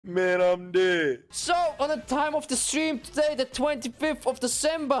Man, I'm dead. So, on the time of the stream today, the 25th of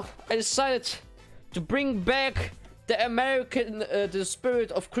December, I decided to bring back the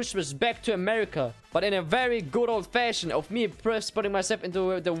spirit of Christmas back to America. But in a very good old fashion of me putting myself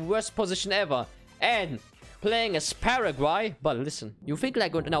into the worst position ever. And playing as Paraguay. But listen, you think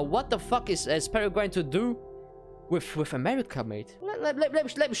like, now what the fuck is Paraguay to do with America, mate?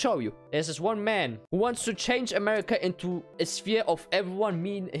 Let me show you. There's this one man who wants to change America into a sphere of everyone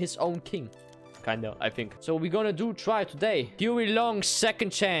being his own king. Kinda, I think. So we're gonna try today. Huey Long's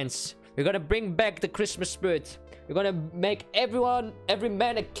second chance. We're gonna bring back the Christmas spirit. We're gonna make every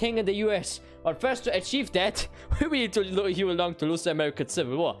man a king in the US. But first, to achieve that, we need to Huey Long to lose the American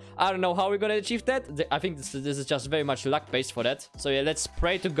Civil War. I don't know how we're gonna achieve that. I think this is just very much luck based for that. So yeah, let's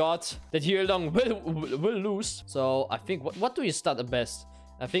pray to God that Huey Long will lose. So I think what do you start the best?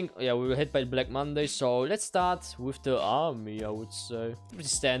 I think, yeah, we were hit by Black Monday, so let's start with the army, I would say. Pretty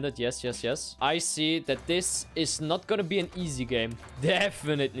standard, yes. I see that this is not gonna be an easy game.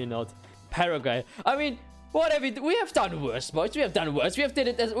 Definitely not. Paraguay. I mean, what have we have done worse, boys. We have done worse. We did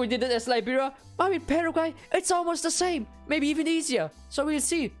it as Liberia. I mean, Paraguay, it's almost the same. Maybe even easier. So we'll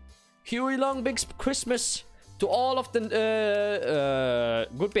see. Huey Long brings Christmas to all of the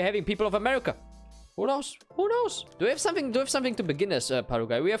good behaving people of America. Who knows? Who knows? Do we have something to begin as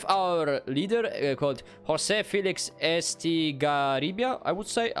Paraguay? We have our leader called Jose Felix Estigarribia, I would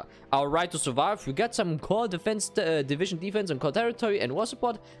say. Our right to survive. We got some core defense, division defense and core territory and war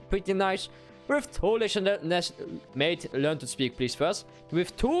support. Pretty nice. With two mate, learn to speak please first.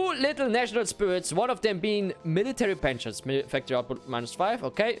 With two little national spirits, one of them being military pensions. Factory output -5,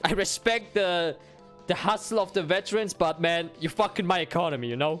 okay. I respect the hustle of the veterans, but man, you fucking my economy,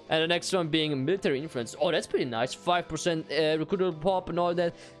 you know. And the next one being military influence. Oh, that's pretty nice. 5% recruitable pop and all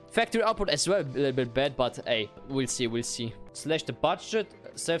that. Factory output as well, a little bit bad, but hey, we'll see. Slash the budget,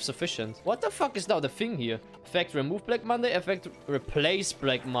 self-sufficient. What the fuck is now the thing here? Factory remove Black Monday, effect replace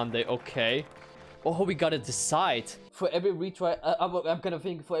Black Monday, okay. Oh, we gotta decide. For every retry, I'm gonna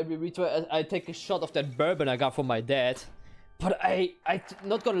think for every retry, I take a shot of that bourbon I got from my dad. But I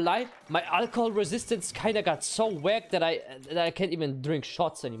not gonna lie, my alcohol resistance kinda got so whacked that I can't even drink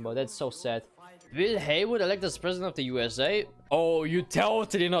shots anymore. That's so sad. Will Haywood elect as president of the USA? Oh, you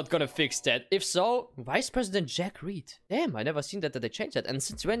totally not gonna fix that. If so, Vice President Jack Reed. Damn, I never seen that they changed that. And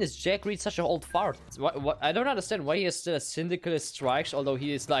since when is Jack Reed such an old fart? I don't understand why he is still a syndicalist strikes, although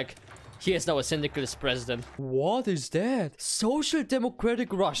he is now a syndicalist president. What is that? Social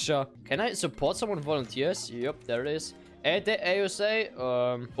Democratic Russia. Can I support someone volunteers? Yep, there it is. At the AUSA,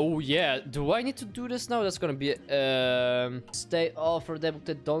 oh yeah, do I need to do this now? That's gonna be, stay off for them,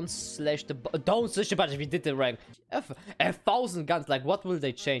 don't slash the budget if you did the rank. 1,000 guns, like what will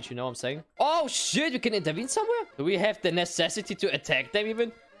they change, you know what I'm saying? Oh shit, we can intervene somewhere? Do we have the necessity to attack them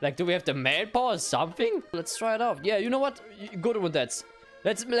even? Like, do we have the manpower or something? Let's try it out. Yeah, you know what? Good with that.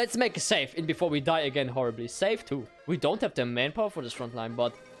 Let's make a save in before we die again horribly. Save too. We don't have the manpower for this front line,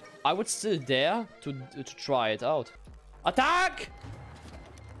 but I would still dare to try it out. Attack!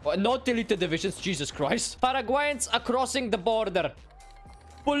 Oh, not delete the divisions, Jesus Christ. Paraguayans are crossing the border.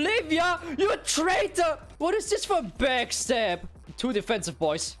 Bolivia, you traitor! What is this for backstab? Two defensive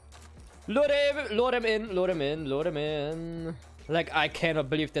boys. Lure him in. Like, I cannot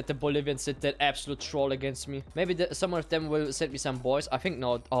believe that the Bolivians did that absolute troll against me. Maybe some of them will send me some boys. I think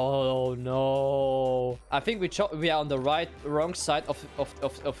not. Oh, no. I think we are on the wrong side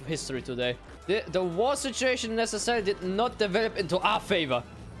of history today. The war situation necessarily did not develop into our favor.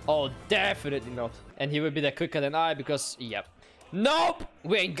 Oh, definitely not. And he will be there quicker than I because, yep. Nope!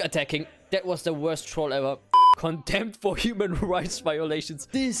 We ain't attacking. That was the worst troll ever. Contempt for human rights violations.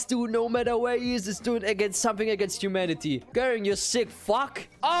 This dude, no matter where he is doing something against humanity. Goering, you sick fuck.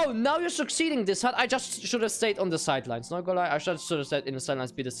 Oh, now you're succeeding this hard. I just should have stayed on the sidelines. Not gonna lie, I should have stayed in the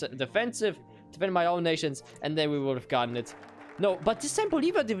sidelines, be defensive, defend my own nations, and then we would have gotten it. No, but this time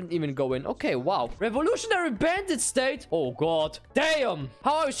Bolivia didn't even go in. Okay, wow. Revolutionary bandit state? Oh, God. Damn.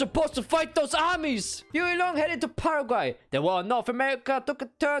 How are you supposed to fight those armies? Huey Long headed to Paraguay. The war in North America took a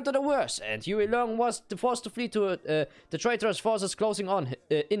turn to the worse, and Huey Long was forced to flee to the traitorous forces closing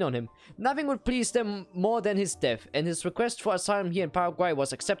in on him. Nothing would please them more than his death, and his request for asylum here in Paraguay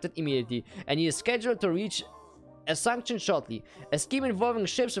was accepted immediately, and he is scheduled to reach a sanction shortly. A scheme involving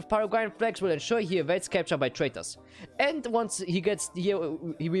ships with Paraguayan flags will ensure he evades capture by traitors. And once he gets here,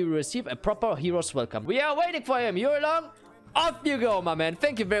 he will receive a proper hero's welcome. We are waiting for him. Huey Long, off you go, my man.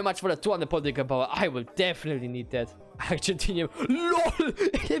 Thank you very much for the 200 political power. I will definitely need that. Argentina. LOL.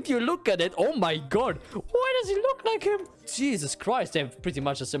 If you look at it, oh my god. Why does he look like him? Jesus Christ, they have pretty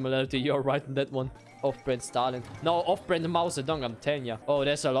much a similarity. You're right in that one. Off-brand Stalin. No, off-brand Mao Zedong, I'm telling ya. Oh,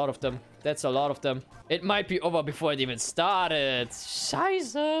 there's a lot of them. That's a lot of them. It might be over before it even started.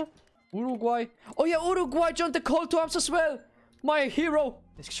 Scheiße. Uruguay. Oh yeah, Uruguay joined the call to arms as well. My hero.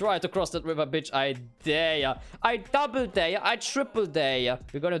 Try to cross that river, bitch. I dare ya. I double dare ya. I triple dare ya.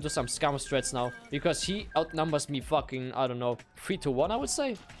 We're gonna do some scam strats now. Because he outnumbers me fucking, I don't know, 3-1, I would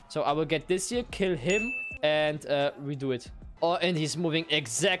say. So I will get this here, kill him, and redo it. Oh, and he's moving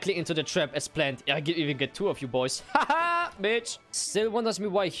exactly into the trap as planned. I even get 2 of you boys. Haha, bitch. Still wonders me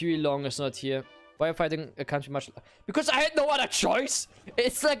why Huey Long is not here. Why are you fighting a country much... Because I had no other choice.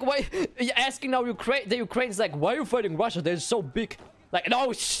 It's like, why... You're asking now Ukraine... The Ukraine's like, why are you fighting Russia? They're so big. Like,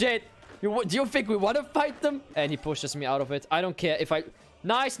 no shit. Do you think we want to fight them? And he pushes me out of it. I don't care if I...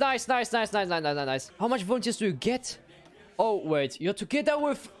 Nice. How much volunteers do you get? Oh, wait. You're together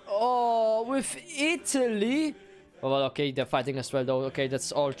with... Oh, with Italy? Oh, well, okay, they're fighting as well, though. Okay,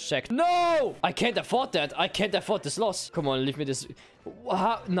 that's all checked. No! I can't afford that. I can't afford this loss. Come on, leave me this.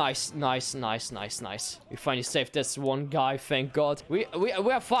 Nice. We finally saved this one guy, thank God. We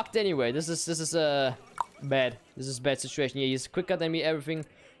are fucked anyway. This is bad. This is a bad situation. Yeah, he's quicker than me, everything.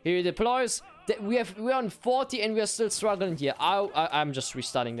 Here he deploys. We're on 40 and we are still struggling here. I'm just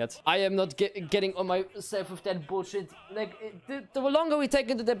restarting that. I am not getting on myself with that bullshit. Like, the longer we take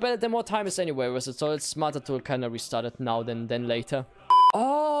into the battle, the more time is anyway with it. So it's smarter to kind of restart it now than later.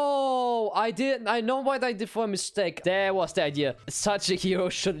 Oh, I know what I did for a mistake. There was the idea. Such a hero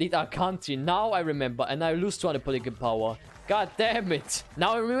should lead our country. Now I remember. And I lose 200 political power. God damn it.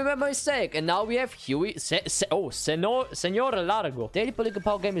 Now I remember my mistake. And now we have Huey. Senor Largo. Daily political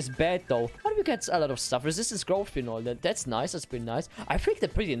power game is bad though. How do we get a lot of stuff? Resistance growth and all that. That's nice. That's pretty nice. I think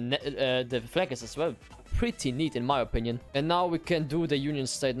the flag is as well pretty neat in my opinion. And now we can do the Union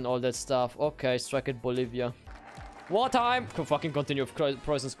State and all that stuff. Okay, strike at Bolivia. Wartime! Can fucking continue with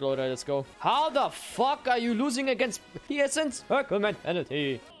Preußen's glory. Let's go. How the fuck are you losing against peasants?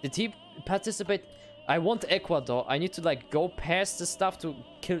 Penalty. Did he participate? I want Ecuador. I need to like go past the stuff to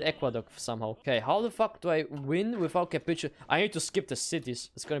kill Ecuador somehow. Okay, how the fuck do I win without capitulation? I need to skip the cities.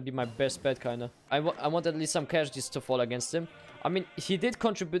 It's gonna be my best bet, kinda. I want at least some casualties to fall against him. I mean, he did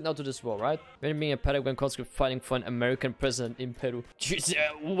contribute now to this war, right? When being a Paraguayan conscript fighting for an American president in Peru.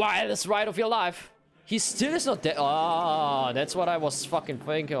 Wildest ride of your life. He still is not dead. Ah, that's what I was fucking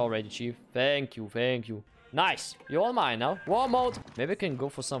thinking already, Chief. Thank you. Nice. You're all mine now. War mode. Maybe I can go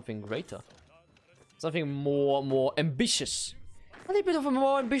for something greater. Something more ambitious. A little bit of a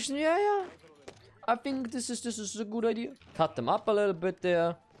more ambition. Yeah. I think this is a good idea. Cut them up a little bit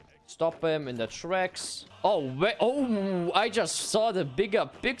there. Stop them in their tracks. Oh, wait. Oh, I just saw the bigger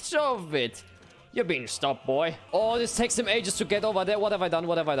picture of it. You're being stopped, boy. Oh, this takes him ages to get over there. What have I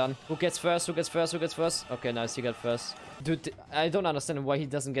done? Who gets first? Okay, nice. He got first. Dude, I don't understand why he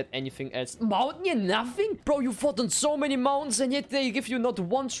doesn't get anything else. Mountain, yeah, nothing? Bro, you fought on so many mountains and yet they give you not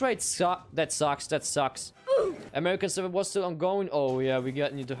one trade. That sucks. American Civil War still ongoing. Oh, yeah, we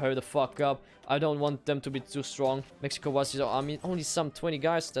need to hurry the fuck up. I don't want them to be too strong. Mexico was his army. Only some 20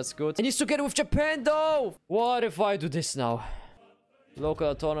 guys. That's good. He needs to get with Japan, though. What if I do this now? Local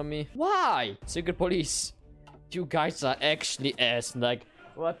autonomy. Why? Secret police. You guys are actually ass. Like,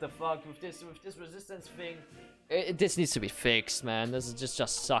 what the fuck with this resistance thing? This needs to be fixed, man. This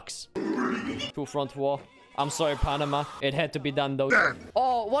just sucks. Two-front war. I'm sorry, Panama. It had to be done, though.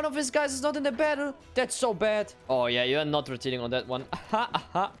 Oh, one of his guys is not in the battle. That's so bad. Oh, yeah, you're not retreating on that one.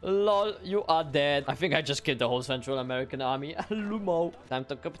 Lol, you are dead. I think I just killed the whole Central American army. Lumo. Time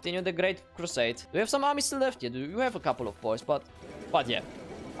to continue the Great Crusade. Do you have some armies still left? Yeah, you have a couple of boys, but yeah.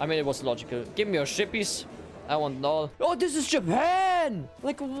 I mean, it was logical. Give me your shippies. I want it all. Oh, this is Japan!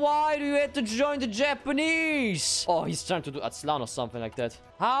 Like, why do you have to join the Japanese? Oh, he's trying to do Aztlan or something like that.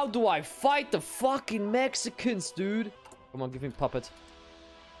 How do I fight the fucking Mexicans, dude? Come on, give me puppet.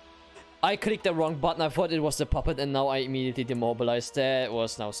 I clicked the wrong button. I thought it was the puppet, and now I immediately demobilized. That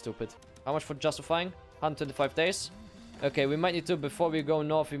was now stupid. How much for justifying? 125 days. Okay, we might need to, before we go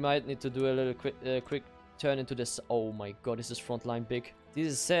north, we might need to do a little quick turn into this. Oh my god, this is front line big.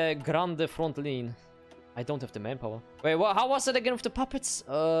 This is grande front line. I don't have the manpower. Wait, what? How was it again with the puppets?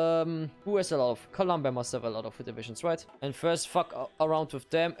 Who has a lot of? Colombia must have a lot of divisions, right? And first, fuck around with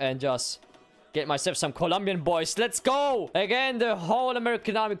them and just get myself some Colombian boys. Let's go! Again, the whole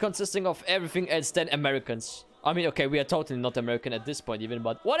American army consisting of everything else than Americans. I mean, okay, we are totally not American at this point even,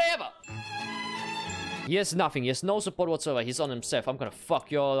 but whatever! He has nothing. He has no support whatsoever. He's on himself. I'm gonna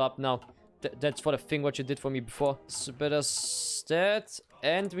fuck you all up now. That's for the thing what you did for me before. Better stat.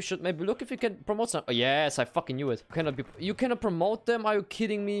 And we should maybe look if we can promote some. Oh, yes, I fucking knew it. You cannot promote them. Are you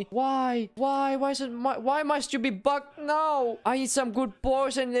kidding me? Why? Why is it why must you be bugged now? I need some good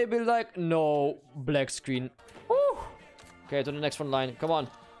boys and they be like, no, black screen. Woo. Okay, to the next front line. Come on.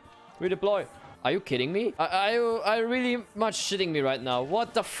 Redeploy. Are you kidding me? Are you really much shitting me right now?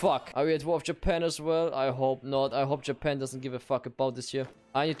 What the fuck? Are we at war with Japan as well? I hope not. I hope Japan doesn't give a fuck about this here.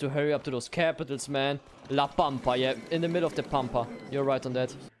 I need to hurry up to those capitals, man. La Pampa, yeah. In the middle of the Pampa. You're right on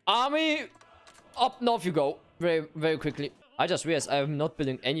that. Army! Up north you go. Very, very quickly. I just realized I am not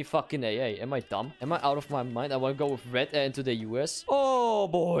building any fucking AA. Am I dumb? Am I out of my mind? I want to go with red into the US. Oh,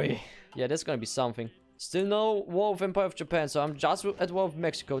 boy. Yeah, that's gonna be something. Still no war with Empire of Japan, so I'm just at war with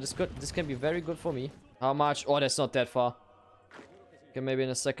Mexico. This can be very good for me. How much? Oh, that's not that far. Okay, maybe in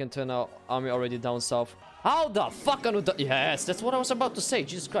a second turn our army already down south. How the fuck are you done? Yes, that's what I was about to say.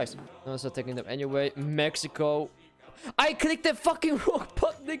 Jesus Christ. No, so taking them anyway. Mexico. I clicked the fucking wrong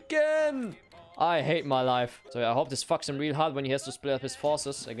button again. I hate my life. So yeah, I hope this fucks him real hard when he has to split up his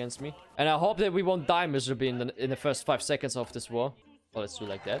forces against me. And I hope that we won't die miserably in the first 5 seconds of this war. Oh, let's do it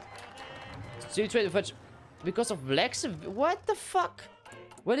like that. So you trade with because of black civilians? What the fuck?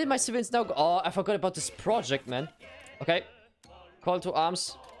 Where did my civilians now go? Oh, I forgot about this project, man. Okay. Call to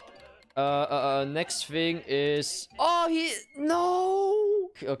arms. Next thing is... Oh, no!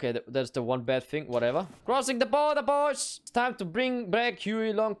 Okay, that's the one bad thing. Whatever. Crossing the border, boys! It's time to bring back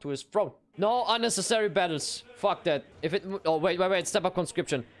Huey Long to his throne. No unnecessary battles. Fuck that. If it... Oh, wait. Step up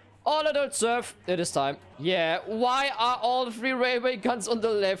conscription. All adults serve. It is time. Yeah, why are all 3 railway guns on the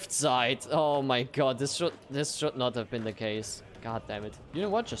left side? Oh my god, this should not have been the case. God damn it. You know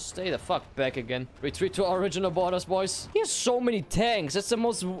what? Just stay the fuck back again. Retreat to our original borders, boys. He has so many tanks. That's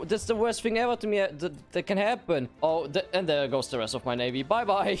the worst thing ever to me that can happen. Oh, and there goes the rest of my navy.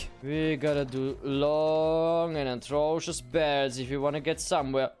 Bye-bye. We gotta do long and atrocious battles if we want to get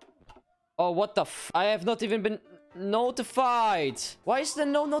somewhere. Oh, what the f... I have not even been... notified. Why is there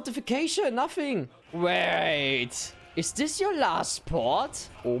no notification? Nothing. Wait. Is this your last port?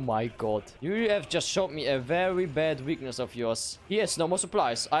 Oh my god. You have just showed me a very bad weakness of yours. He has no more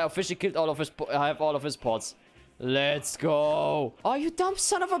supplies. I officially killed all of his... I have all of his ports. Let's go. Oh, you dumb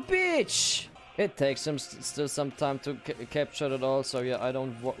son of a bitch. It takes him still some time to capture it all, so yeah, I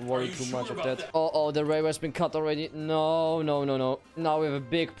don't worry too much of that. Oh, the railway's been cut already. No. Now we have a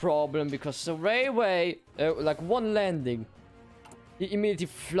big problem because the railway, like one landing, he immediately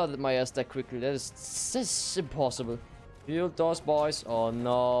flooded my ass that quickly. That's impossible. Build those boys. Oh,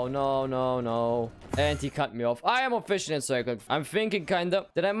 no. And he cut me off. I am officially encircled. I'm thinking kinda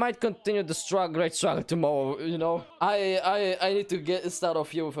that I might continue the great struggle tomorrow, you know. I need to start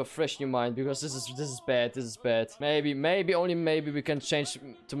off here with a fresh new mind because this is bad. This is bad. Maybe only maybe we can change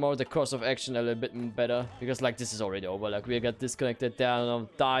tomorrow the course of action a little bit better. Because like this is already over. Like we got disconnected there and I'm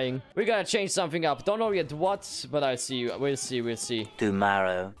dying. We gotta change something up. Don't know yet what, but I'll see. We'll see.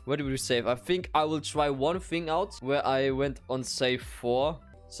 Tomorrow. Where do we save? I think I will try one thing out where I went on save 4.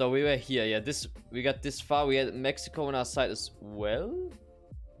 So we were here, yeah. We got this far. We had Mexico on our side as well.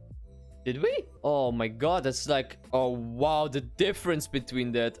 Did we? Oh my god, that's like... Oh wow, the difference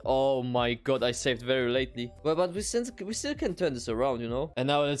between that. Oh my god, I saved very lately. But we still can turn this around, you know. And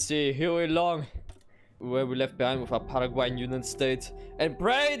now let's see, Huey Long, where we left behind with our Paraguayan Union State. And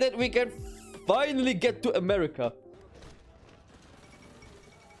pray that we can finally get to America.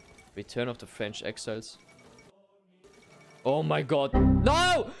 Return of the French exiles. Oh my god.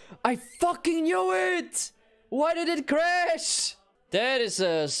 No! I fucking knew it! Why did it crash? That is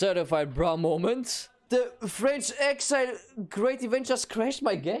a certified bra moment. The French exile great event just crashed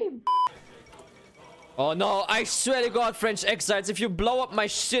my game. Oh no, I swear to god, French exiles, if you blow up my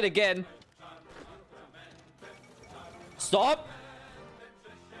shit again. Stop!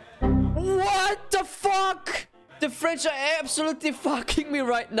 What the fuck? The French are absolutely fucking me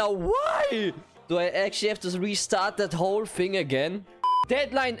right now. Why? Do I actually have to restart that whole thing again?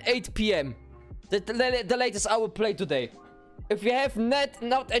 Deadline 8 PM. The latest I will play today. If you have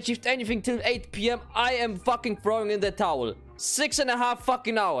not achieved anything till 8 PM, I am fucking throwing in the towel. 6.5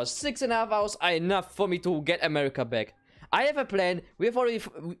 fucking hours. 6.5 hours are enough for me to get America back. I have a plan. We have already...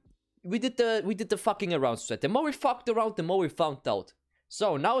 We did the fucking around strat. The more we fucked around, the more we found out.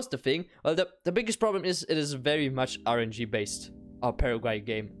 So now is the thing. Well, the biggest problem is it is very much RNG based. Our Paraguay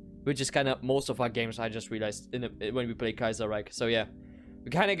game. Which is kind of most of our games, I just realized when we play Kaiserreich. So yeah, we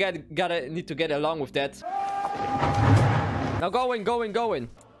kind of need to get along with that. Now going.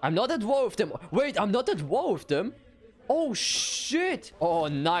 I'm not at war with them. Wait, I'm not at war with them? Oh shit. Oh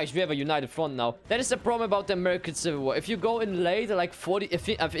nice, we have a united front now. That is the problem about the American Civil War. If you go in later, like 40,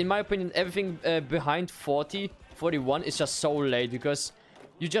 in my opinion, everything behind 40, 41 is just so late. Because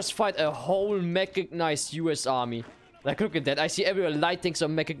You just fight a whole mechanized US army. Like, look at that. I see everywhere lighting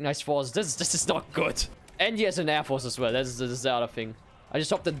some mechanized forces. This is not good. And he has an air force as well. This is the other thing. I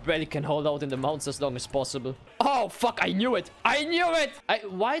just hope that Brady can hold out in the mountains as long as possible. Oh, fuck. I knew it. I knew it.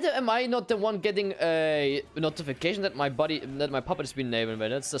 Why am I not the one getting a notification that my puppet has been neighboring?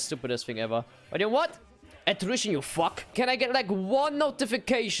 That's the stupidest thing ever. But you know what? Attrition, you fuck. Can I get like one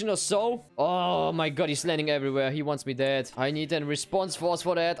notification or so? Oh my god, he's landing everywhere. He wants me dead. I need a response force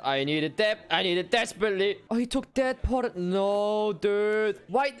for that. I need it desperately. Oh, he took that part. No, dude.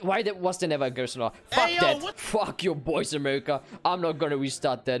 Why was there never a garrison law? Fuck hey, that. What? Fuck your boys, America. I'm not gonna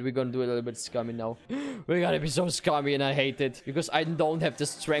restart that. We're gonna do a little bit scummy now. We're gonna be so scummy and I hate it. Because I don't have the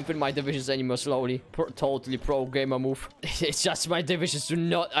strength in my divisions anymore slowly. Totally pro gamer move. It's just my divisions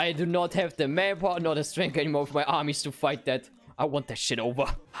I do not have the manpower, nor the strength anymore for my armies to fight that. I want that shit over.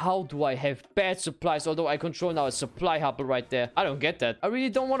 How do I have bad supplies, although I control now a supply hub right there? I don't get that. I really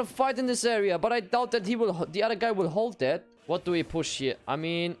don't want to fight in this area, but I doubt that the other guy will hold that. What do we push here? I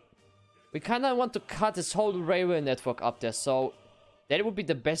mean, we kind of want to cut this whole railway network up there, so that would be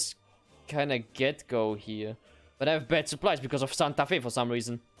the best kind of get-go here. But I have bad supplies because of Santa Fe for some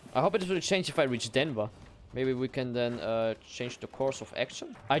reason. I hope it will change if I reach Denver. Maybe we can then change the course of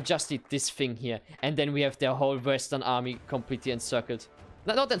action. I just need this thing here. And then we have their whole Western army completely encircled.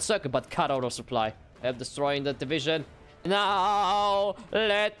 Not encircled, but cut out of supply. I am destroying the division. Now,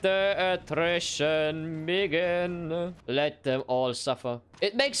 let the attrition begin. Let them all suffer.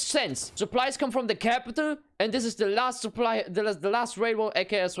 It makes sense. Supplies come from the capital. And this is the last supply, the last railroad,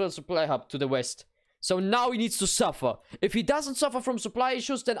 aka as well supply hub to the west. So now he needs to suffer. If he doesn't suffer from supply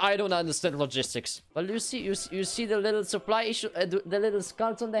issues, then I don't understand logistics. Well, you see the little supply issue, the little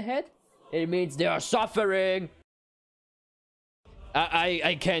skulls on the head? It means they are suffering.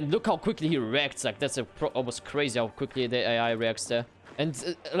 I can look how quickly he reacts. Like, that's almost crazy how quickly the AI reacts there.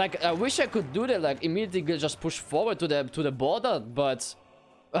 And like, I wish I could do that. Like, immediately just push forward to the border, but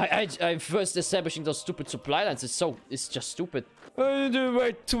I first establishing those stupid supply lines. It's just stupid. I need to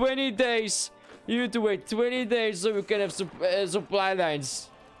wait 20 days. You need to wait 20 days so we can have supply lines.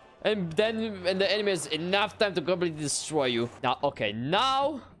 And then when the enemy has enough time to completely destroy you. Now, okay,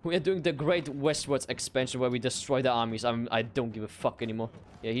 now we are doing the great westwards expansion where we destroy the armies. I don't give a fuck anymore.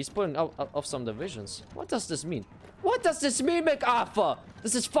 Yeah, he's pulling out of some divisions. What does this mean? What does this mean, MacArthur?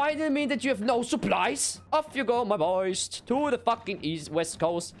 Does this finally mean that you have no supplies? Off you go, my boys, to the fucking west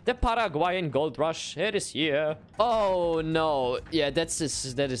coast. The Paraguayan gold rush, it is here. Oh, no. Yeah, that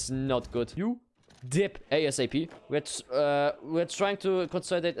is not good. You dip ASAP. We're trying to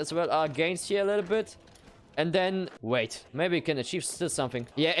consolidate as well our gains here a little bit. And then, wait, maybe we can achieve still something.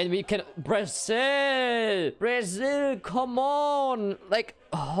 Yeah, and we can... Brazil, come on. Like,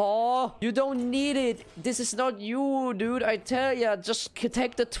 oh, you don't need it. This is not you, dude. I tell ya, just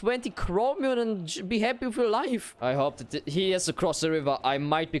take the 20 chromium and be happy with your life. I hope that he has to cross the river. I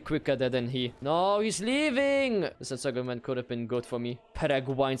might be quicker there than he. No, he's leaving. This encirclement could have been good for me.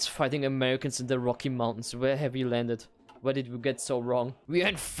 Paraguayans fighting Americans in the Rocky Mountains. Where have we landed? Where did we get so wrong? We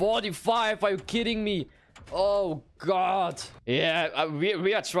had 45. Are you kidding me? Oh god. Yeah,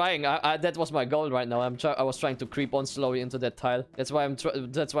 we are trying. That was my goal right now. I was trying to creep on slowly into that tile. That's why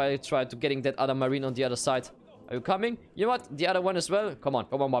I tried to getting that other marine on the other side. Are you coming? You know what? The other one as well. Come on,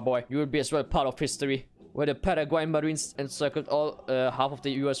 my boy. You will be as well part of history. Where the Paraguayan marines encircled all half of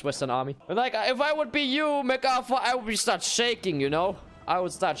the US Western Army. But like, if I would be you, MacArthur, I would start shaking. You know, I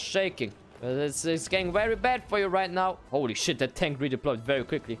would start shaking. It's getting very bad for you right now. Holy shit, that tank redeployed very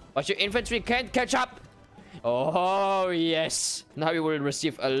quickly. But your infantry can't catch up. Oh, yes. Now you will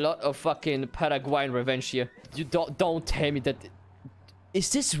receive a lot of fucking Paraguayan revenge here. You don't tell me that...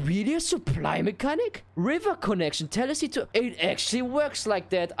 Is this really a supply mechanic? River connection. Tell us it actually works like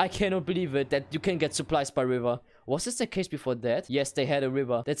that. I cannot believe it, that you can get supplies by river. Was this the case before that? Yes, they had a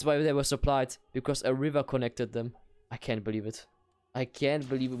river. That's why they were supplied. Because a river connected them. I can't believe it. I can't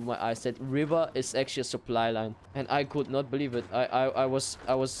believe it with my eyes that river is actually a supply line, and I could not believe it. I was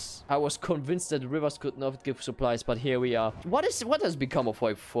convinced that rivers could not give supplies, but here we are. What has become of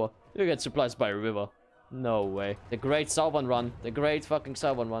Hoi4? You get supplies by a river. No way. The great southern run. The great fucking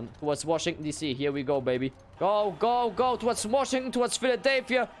southern run. Towards Washington, D.C. Here we go, baby. Go, go, go. Towards Washington, towards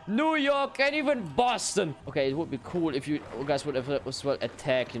Philadelphia, New York, and even Boston. Okay, it would be cool if you guys would as well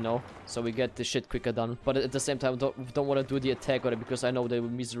attack, you know. So we get the shit quicker done. But at the same time, don't want to do the attack on it because I know they will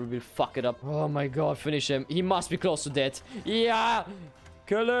miserably fuck it up. Oh my god, finish him. He must be close to death. Yeah.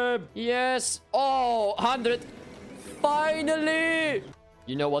 Kill him. Yes. Oh, 100. Finally.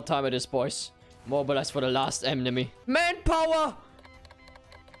 You know what time it is, boys. Mobilize for the last enemy. Manpower!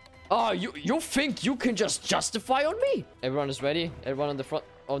 Oh, you think you can just justify on me? Everyone is ready? Everyone on the front?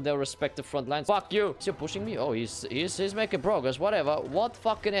 on their respective front lines. Fuck you. Is he pushing me? Oh, he's making progress. Whatever. What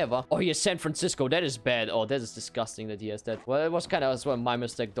fucking ever. Oh, he has San Francisco. That is bad. Oh, that is disgusting that he has that. Well, it was kind of as well my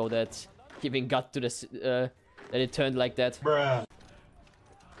mistake though, that giving gut to this, that it turned like that. Bruh.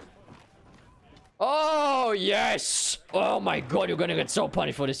 Oh, yes! Oh my god, you're gonna get so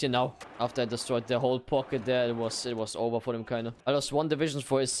punished for this here now. After I destroyed the whole pocket there, it was over for them, kinda. I lost 1 division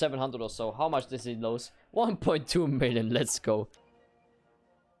for his 700 or so. How much did he lose? 1.2 million, let's go.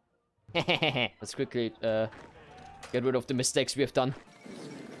 Let's quickly, get rid of the mistakes we have done.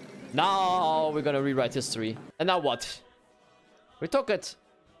 Now, we're gonna rewrite history. And now what? We took it.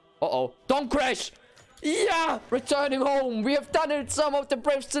 Uh-oh. Don't crash! Yeah! Returning home! We have done it! Some of the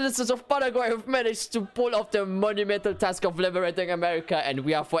brave citizens of Paraguay have managed to pull off the monumental task of liberating America, and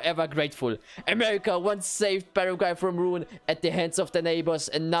we are forever grateful. America once saved Paraguay from ruin at the hands of the neighbors,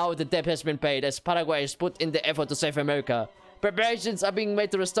 and now the debt has been paid as Paraguay has put in the effort to save America. Preparations are being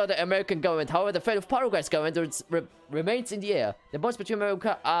made to restore the American government. However, the fate of Paraguay's government remains in the air. The bonds between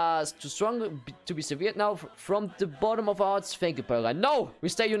America are too strong to be severed now. From the bottom of our hearts, thank you, Paraguay. No! We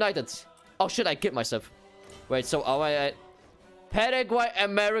stay united. Oh shit, I killed myself. Wait, so our Paraguay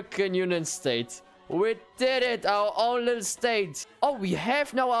American Union State. We did it, our own little state. Oh, we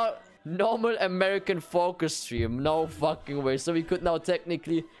have now our normal American focus stream. No fucking way. So we could now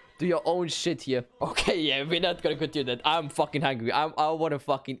technically do your own shit here. Okay, yeah, we're not gonna continue that. I'm fucking hungry. I wanna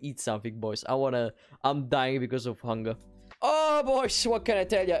fucking eat something, boys. I'm dying because of hunger. Oh, boys, what can I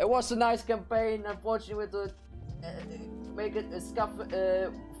tell you? It was a nice campaign. Unfortunately, we had to make it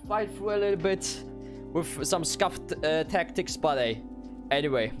a fight through a little bit with some scuffed tactics, but hey,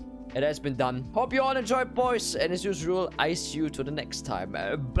 anyway, it has been done. Hope you all enjoyed, boys, and as usual, I see you to the next time.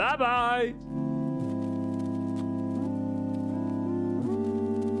 Bye bye.